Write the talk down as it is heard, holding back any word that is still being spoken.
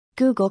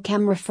Google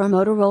Camera for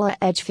Motorola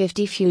Edge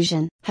 50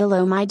 Fusion.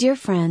 Hello my dear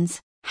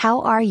friends, how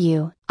are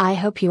you? I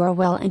hope you are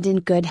well and in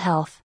good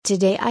health.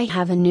 Today I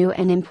have a new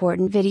and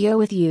important video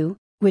with you,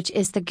 which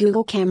is the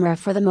Google Camera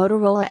for the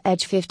Motorola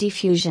Edge 50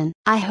 Fusion.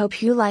 I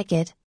hope you like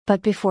it,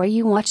 but before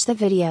you watch the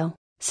video,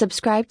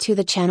 subscribe to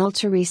the channel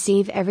to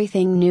receive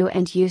everything new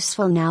and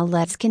useful. Now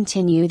let's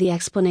continue the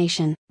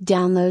explanation.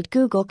 Download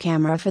Google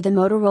Camera for the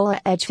Motorola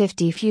Edge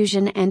 50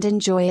 Fusion and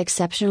enjoy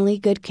exceptionally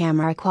good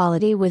camera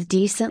quality with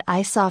decent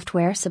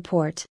software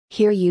support.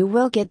 Here you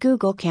will get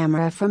Google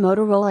Camera for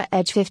Motorola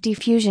Edge 50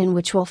 Fusion,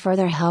 which will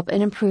further help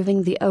in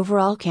improving the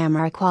overall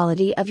camera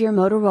quality of your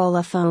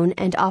Motorola phone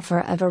and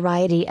offer a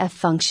variety of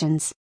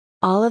functions.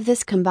 All of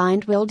this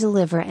combined will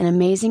deliver an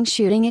amazing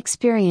shooting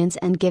experience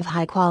and give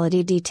high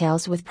quality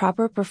details with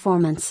proper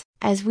performance,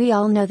 as we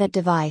all know that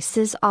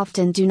devices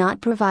often do not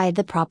provide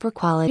the proper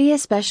quality,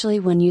 especially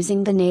when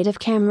using the native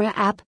camera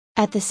app.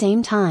 At the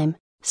same time,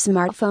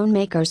 smartphone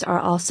makers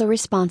are also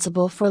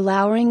responsible for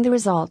lowering the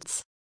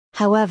results.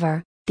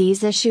 However,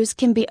 these issues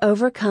can be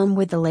overcome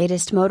with the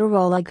latest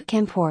Motorola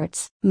GCam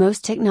ports.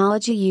 Most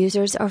technology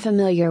users are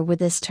familiar with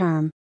this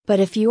term, but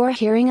if you are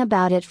hearing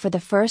about it for the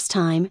first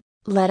time,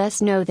 let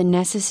us know the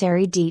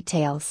necessary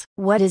details.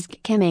 What is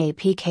GCam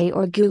APK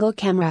or Google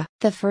Camera?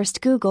 The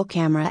first Google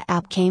Camera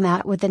app came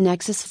out with the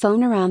Nexus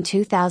phone around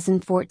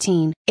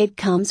 2014. It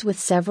comes with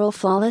several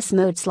flawless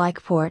modes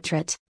like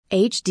portrait,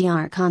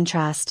 HDR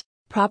contrast,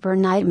 proper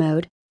night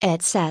mode,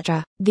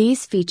 etc.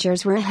 These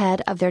features were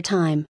ahead of their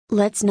time.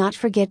 Let's not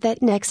forget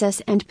that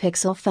Nexus and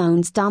Pixel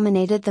phones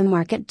dominated the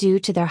market due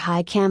to their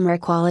high camera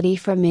quality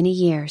for many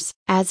years.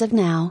 As of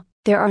now,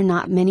 there are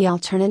not many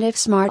alternative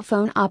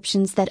smartphone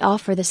options that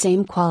offer the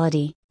same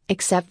quality,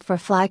 except for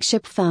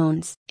flagship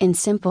phones. In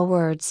simple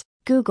words,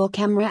 Google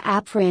Camera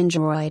app for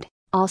Android,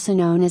 also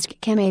known as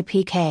GCam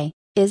APK,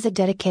 is a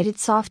dedicated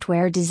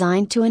software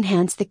designed to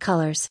enhance the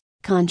colors,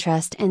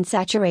 contrast and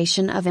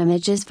saturation of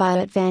images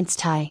via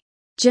advanced AI.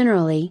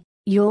 Generally,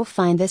 you'll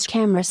find this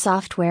camera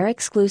software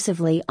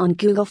exclusively on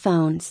Google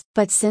phones.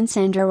 But since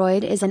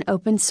Android is an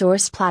open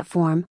source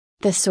platform,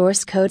 the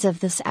source codes of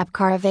this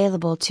app are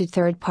available to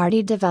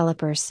third-party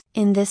developers.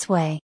 In this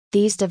way,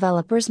 these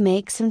developers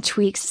make some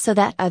tweaks so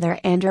that other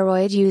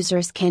Android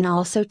users can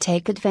also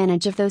take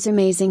advantage of those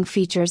amazing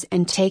features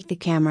and take the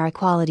camera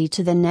quality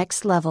to the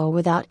next level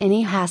without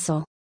any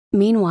hassle.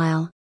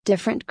 Meanwhile,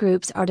 different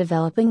groups are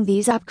developing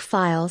these app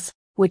files,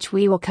 which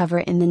we will cover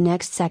in the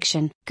next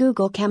section.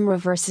 Google Camera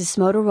vs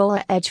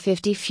Motorola Edge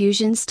 50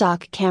 Fusion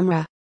stock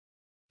camera.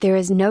 There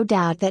is no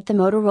doubt that the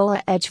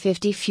Motorola Edge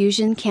 50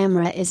 Fusion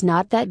camera is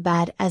not that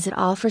bad, as it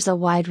offers a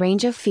wide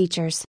range of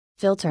features,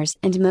 filters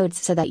and modes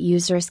so that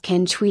users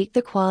can tweak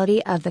the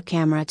quality of the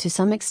camera to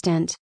some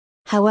extent.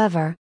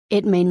 However,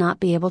 it may not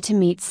be able to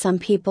meet some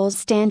people's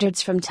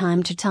standards from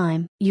time to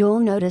time.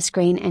 You'll notice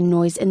grain and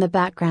noise in the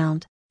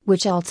background,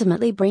 which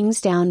ultimately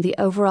brings down the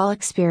overall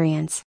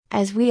experience,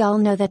 as we all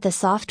know that the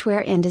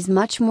software end is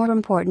much more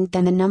important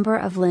than the number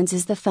of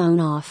lenses the phone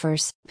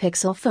offers.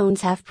 Pixel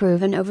phones have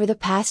proven over the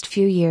past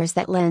few years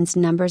that lens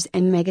numbers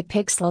and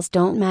megapixels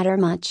don't matter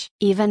much.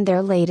 Even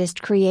their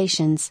latest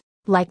creations,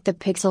 like the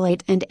Pixel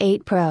 8 and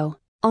 8 Pro,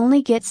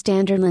 only get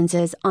standard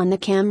lenses on the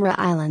camera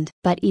island.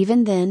 But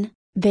even then,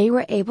 they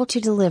were able to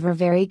deliver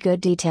very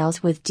good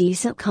details with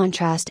decent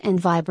contrast and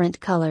vibrant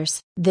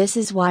colors. This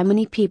is why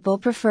many people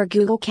prefer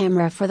Google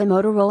Camera for the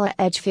Motorola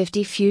Edge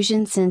 50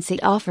 Fusion, since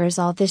it offers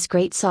all this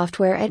great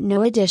software at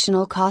no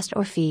additional cost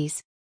or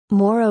fees.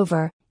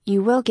 Moreover,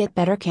 you will get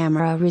better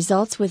camera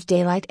results with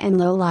daylight and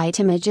low light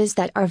images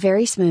that are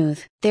very smooth.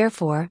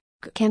 Therefore,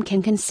 GCam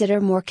can consider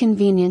more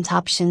convenient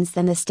options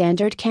than the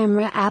standard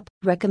camera app.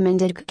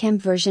 Recommended GCam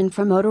version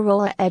for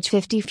Motorola Edge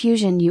 50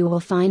 Fusion. You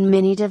will find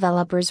many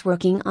developers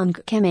working on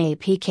GCam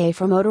APK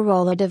for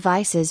Motorola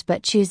devices,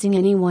 but choosing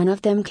any one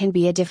of them can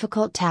be a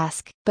difficult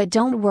task. But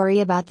don't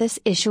worry about this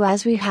issue,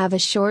 as we have a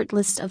short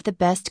list of the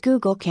best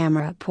Google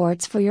Camera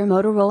ports for your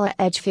Motorola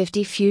Edge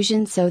 50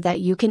 Fusion so that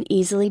you can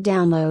easily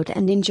download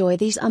and enjoy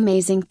these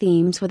amazing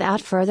themes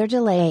without further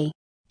delay.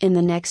 In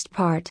the next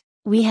part,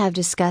 we have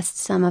discussed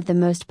some of the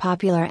most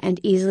popular and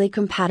easily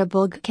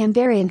compatible GCam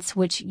variants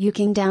which you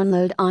can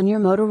download on your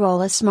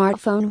Motorola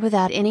smartphone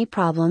without any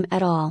problem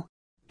at all.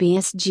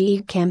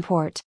 BSG GCam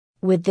port.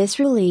 With this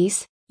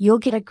release, you'll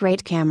get a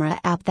great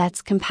camera app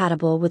that's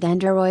compatible with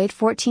Android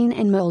 14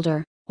 and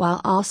older, while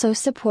also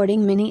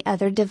supporting many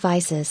other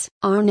devices.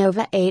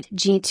 Arnova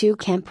 8G2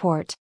 GCam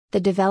port. The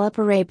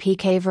developer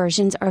APK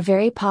versions are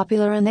very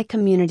popular in the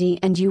community,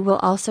 and you will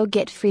also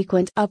get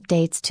frequent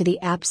updates to the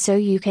app so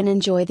you can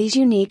enjoy these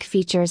unique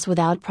features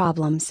without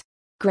problems.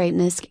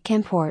 Greatness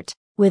GCam port.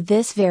 With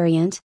this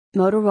variant,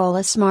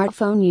 Motorola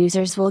smartphone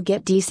users will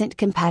get decent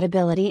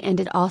compatibility, and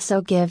it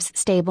also gives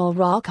stable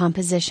RAW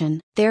composition.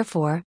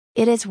 Therefore,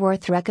 it is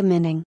worth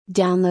recommending.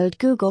 Download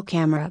Google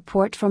Camera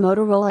port for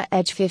Motorola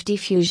Edge 50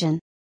 Fusion.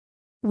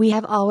 We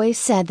have always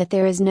said that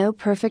there is no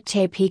perfect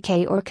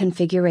APK or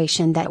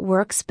configuration that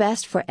works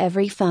best for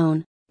every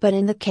phone, but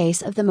in the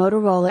case of the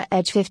Motorola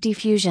Edge 50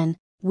 Fusion,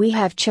 we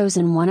have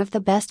chosen one of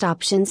the best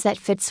options that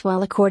fits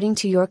well according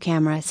to your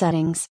camera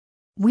settings.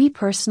 We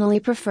personally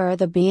prefer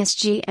the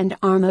BSG and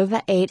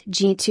Armova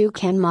 8G2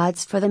 CAM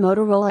mods for the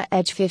Motorola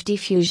Edge 50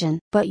 Fusion,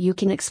 but you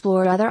can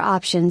explore other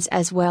options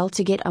as well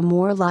to get a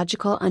more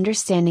logical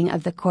understanding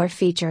of the core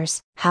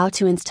features. How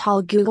to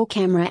install Google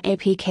Camera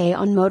APK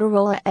on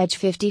Motorola Edge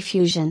 50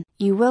 Fusion.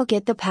 You will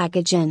get the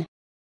package in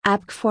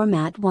APK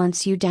format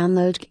once you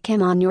download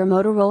CAM on your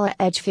Motorola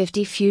Edge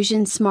 50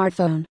 Fusion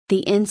smartphone.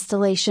 The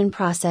installation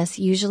process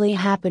usually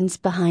happens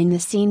behind the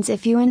scenes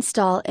if you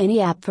install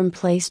any app from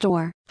Play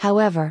Store.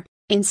 However,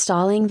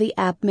 installing the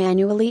app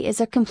manually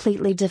is a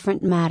completely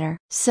different matter.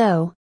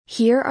 So,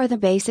 here are the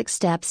basic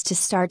steps to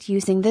start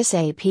using this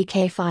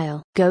APK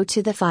file. Go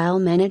to the File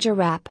Manager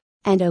app,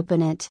 and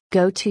open it.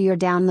 Go to your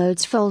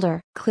Downloads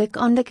folder, click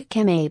on the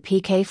CAM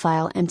APK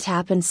file and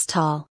tap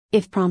Install.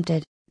 If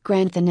prompted,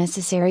 grant the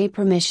necessary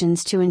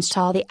permissions to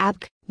install the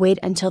app. Wait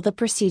until the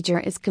procedure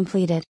is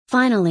completed.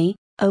 Finally,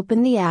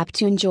 open the app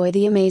to enjoy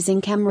the amazing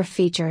camera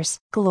features.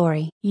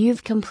 Glory!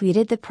 You've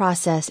completed the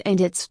process and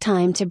it's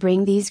time to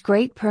bring these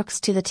great perks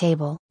to the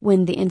table.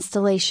 When the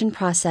installation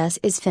process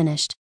is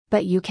finished,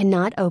 but you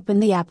cannot open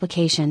the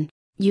application,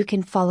 you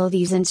can follow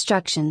these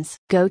instructions.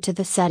 Go to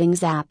the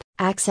Settings app,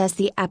 access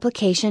the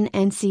application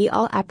and see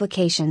all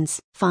applications.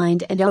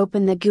 Find and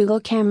open the Google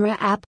Camera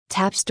app,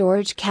 tap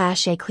Storage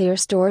Cache Clear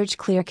Storage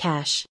Clear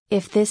Cache.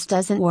 If this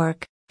doesn't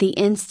work, the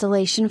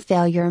installation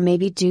failure may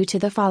be due to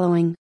the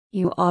following.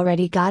 You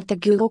already got the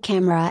Google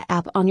Camera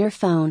app on your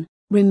phone.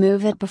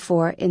 Remove it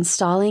before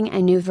installing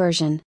a new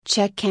version.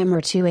 Check Camera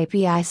 2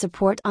 API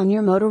support on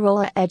your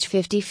Motorola Edge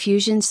 50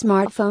 Fusion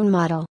smartphone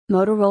model.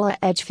 Motorola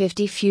Edge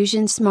 50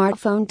 Fusion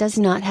smartphone does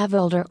not have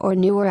older or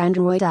newer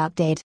Android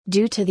update.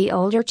 Due to the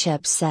older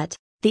chipset,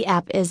 the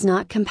app is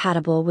not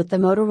compatible with the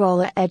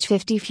Motorola Edge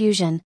 50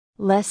 Fusion.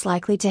 Less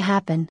likely to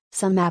happen.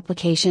 Some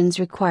applications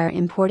require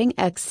importing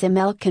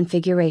XML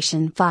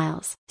configuration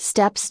files.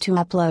 Steps to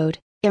upload.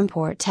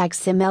 Import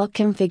XML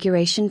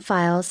configuration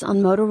files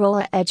on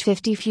Motorola Edge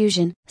 50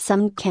 Fusion.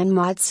 Some CAM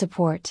mods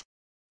support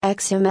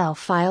XML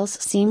files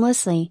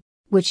seamlessly,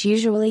 which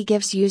usually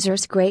gives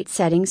users great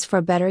settings for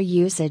better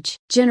usage.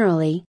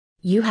 Generally,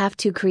 you have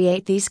to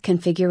create these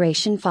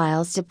configuration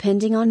files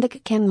depending on the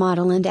CAM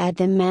model and add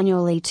them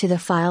manually to the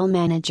file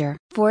manager.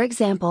 For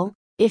example,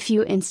 if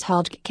you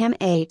installed CAM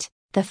 8,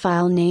 the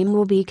file name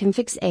will be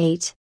config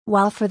 8,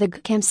 while for the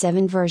CAM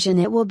 7 version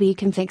it will be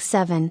config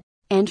 7.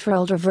 And for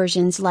older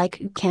versions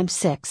like CAM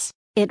 6,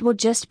 it will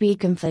just be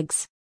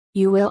configs.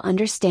 You will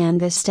understand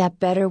this step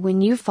better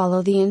when you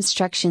follow the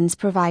instructions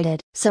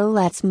provided. So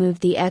let's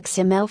move the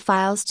XML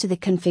files to the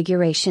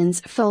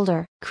configurations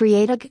folder.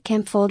 Create a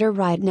CAM folder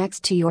right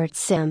next to your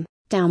SIM,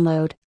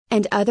 download,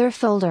 and other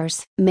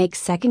folders. Make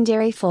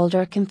secondary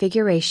folder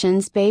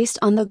configurations based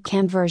on the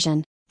CAM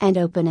version, and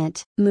open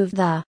it. Move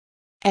the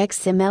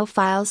XML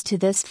files to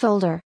this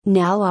folder.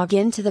 Now log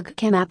into the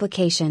CAM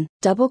application.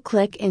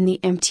 Double-click in the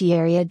empty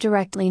area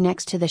directly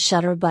next to the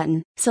shutter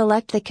button.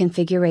 Select the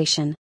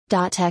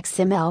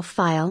configuration.xml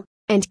file,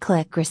 and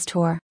click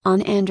Restore.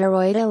 On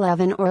Android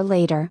 11 or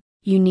later,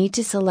 you need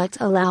to select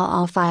Allow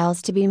all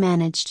files to be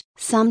managed.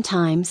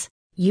 Sometimes,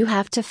 you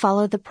have to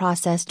follow the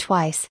process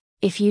twice.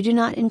 If you do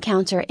not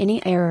encounter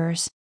any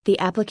errors, the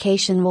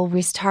application will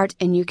restart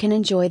and you can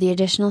enjoy the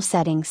additional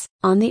settings.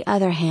 On the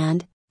other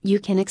hand, you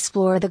can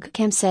explore the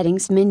CAM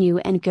settings menu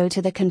and go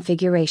to the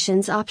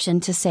configurations option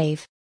to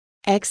save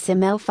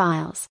XML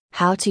files.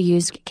 How to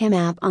use CAM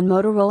app on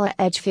Motorola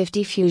Edge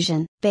 50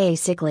 Fusion.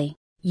 Basically,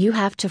 you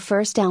have to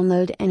first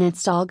download and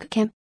install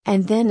CAM,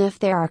 and then if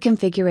there are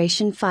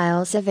configuration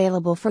files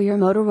available for your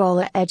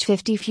Motorola Edge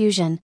 50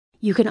 Fusion,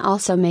 you can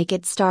also make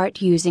it start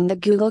using the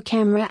Google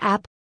Camera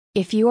app.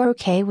 If you are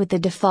okay with the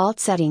default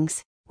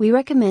settings, we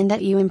recommend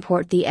that you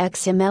import the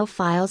XML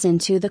files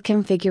into the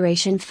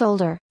configuration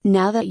folder.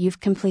 Now that you've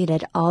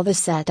completed all the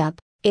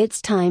setup,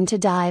 it's time to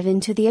dive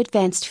into the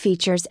advanced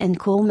features and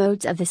cool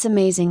modes of this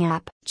amazing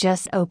app.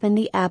 Just open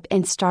the app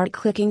and start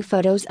clicking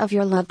photos of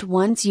your loved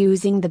ones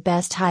using the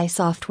best high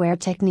software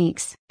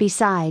techniques.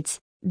 Besides,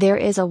 there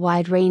is a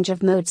wide range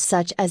of modes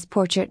such as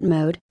portrait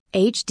mode,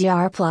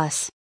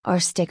 HDR+, or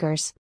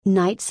stickers,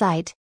 night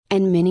sight,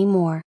 and many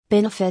more.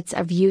 Benefits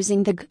of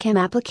using the CAM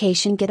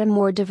application: get a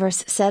more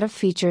diverse set of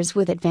features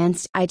with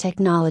advanced eye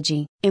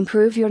technology.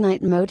 Improve your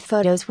night mode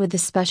photos with the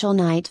special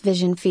night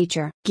vision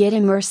feature. Get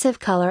immersive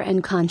color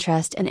and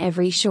contrast in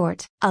every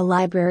shot. A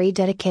library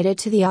dedicated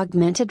to the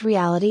augmented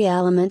reality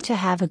element to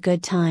have a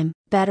good time.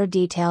 Better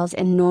details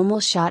in normal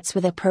shots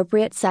with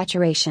appropriate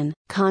saturation.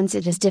 Cons: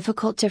 it is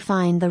difficult to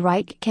find the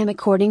right CAM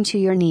according to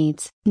your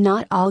needs.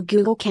 Not all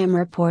Google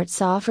Camera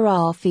ports offer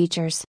all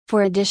features.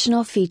 For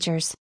additional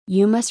features,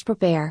 you must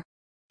prepare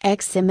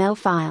XML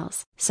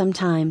files.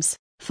 Sometimes,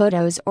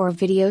 photos or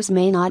videos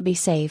may not be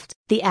saved.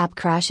 The app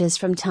crashes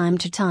from time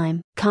to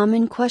time.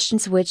 Common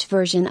questions: which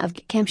version of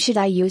CAM should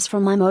I use for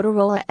my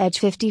Motorola Edge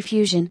 50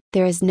 Fusion?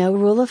 There is no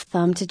rule of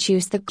thumb to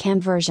choose the CAM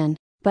version,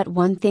 but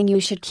one thing you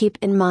should keep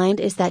in mind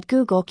is that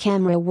Google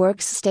Camera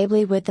works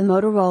stably with the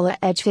Motorola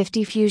Edge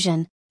 50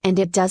 Fusion, And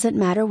it doesn't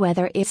matter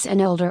whether it's an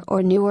older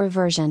or newer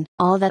version.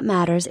 All that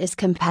matters is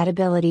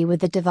compatibility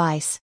with the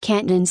device.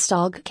 Can't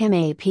install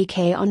Gcam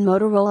APK on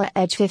Motorola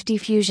Edge 50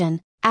 Fusion.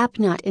 App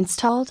not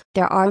installed.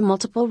 There are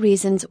multiple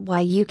reasons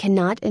why you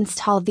cannot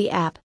install the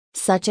app,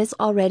 such as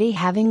already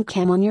having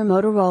Gcam on your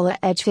Motorola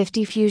Edge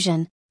 50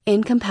 Fusion,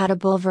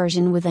 incompatible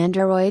version with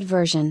Android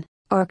version,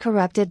 or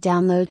corrupted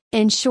download.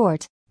 In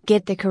short,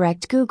 get the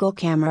correct Google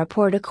Camera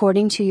port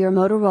according to your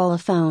Motorola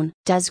phone.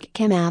 Does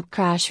Gcam app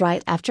crash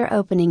right after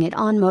opening it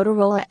on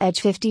Motorola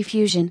Edge 50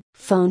 Fusion?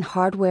 Phone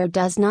hardware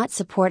does not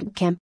support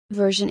Gcam.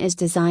 Version is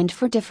designed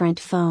for different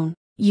phone.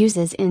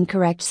 Uses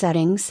incorrect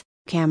settings.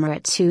 Camera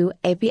 2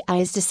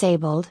 API is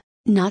disabled,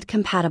 not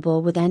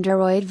compatible with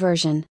Android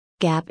version.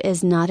 Gap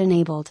is not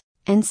enabled,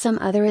 and some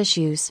other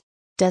issues.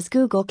 Does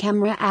Google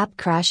Camera app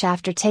crash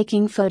after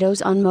taking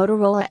photos on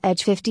Motorola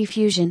Edge 50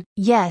 Fusion?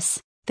 Yes.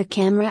 The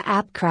camera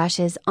app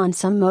crashes on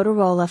some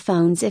Motorola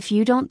phones if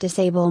you don't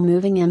disable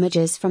moving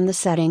images from the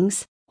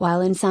settings,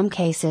 while in some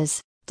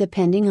cases,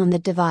 depending on the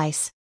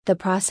device, the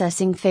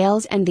processing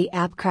fails and the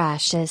app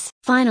crashes.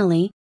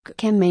 Finally,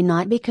 Gcam may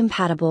not be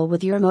compatible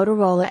with your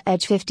Motorola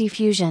Edge 50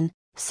 Fusion,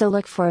 so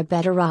look for a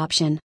better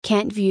option.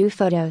 Can't view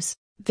photos,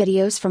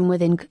 videos from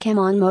within Gcam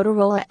on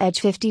Motorola Edge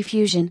 50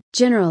 Fusion.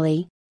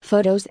 Generally,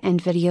 photos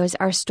and videos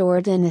are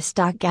stored in the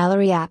stock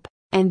gallery app,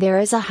 and there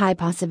is a high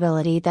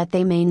possibility that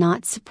they may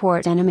not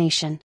support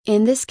animation.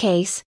 In this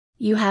case,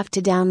 you have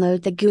to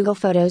download the Google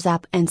Photos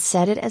app and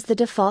set it as the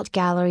default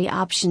gallery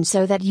option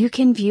so that you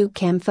can view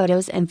Gcam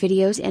photos and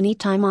videos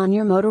anytime on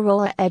your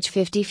Motorola Edge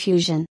 50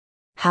 Fusion.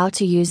 How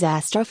to use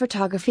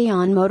astrophotography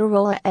on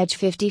Motorola Edge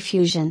 50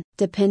 Fusion.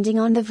 Depending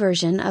on the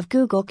version of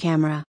Google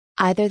Camera,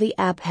 either the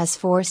app has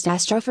forced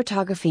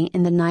astrophotography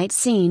in the night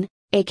scene,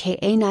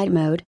 aka night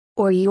mode,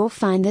 or you'll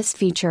find this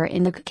feature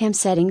in the Gcam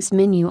settings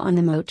menu on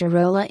the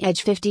Motorola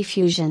Edge 50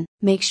 Fusion.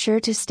 Make sure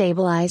to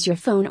stabilize your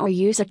phone or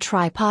use a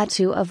tripod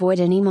to avoid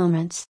any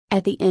moments.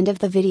 At the end of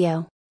the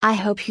video, I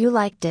hope you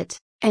liked it,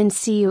 and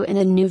see you in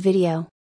a new video.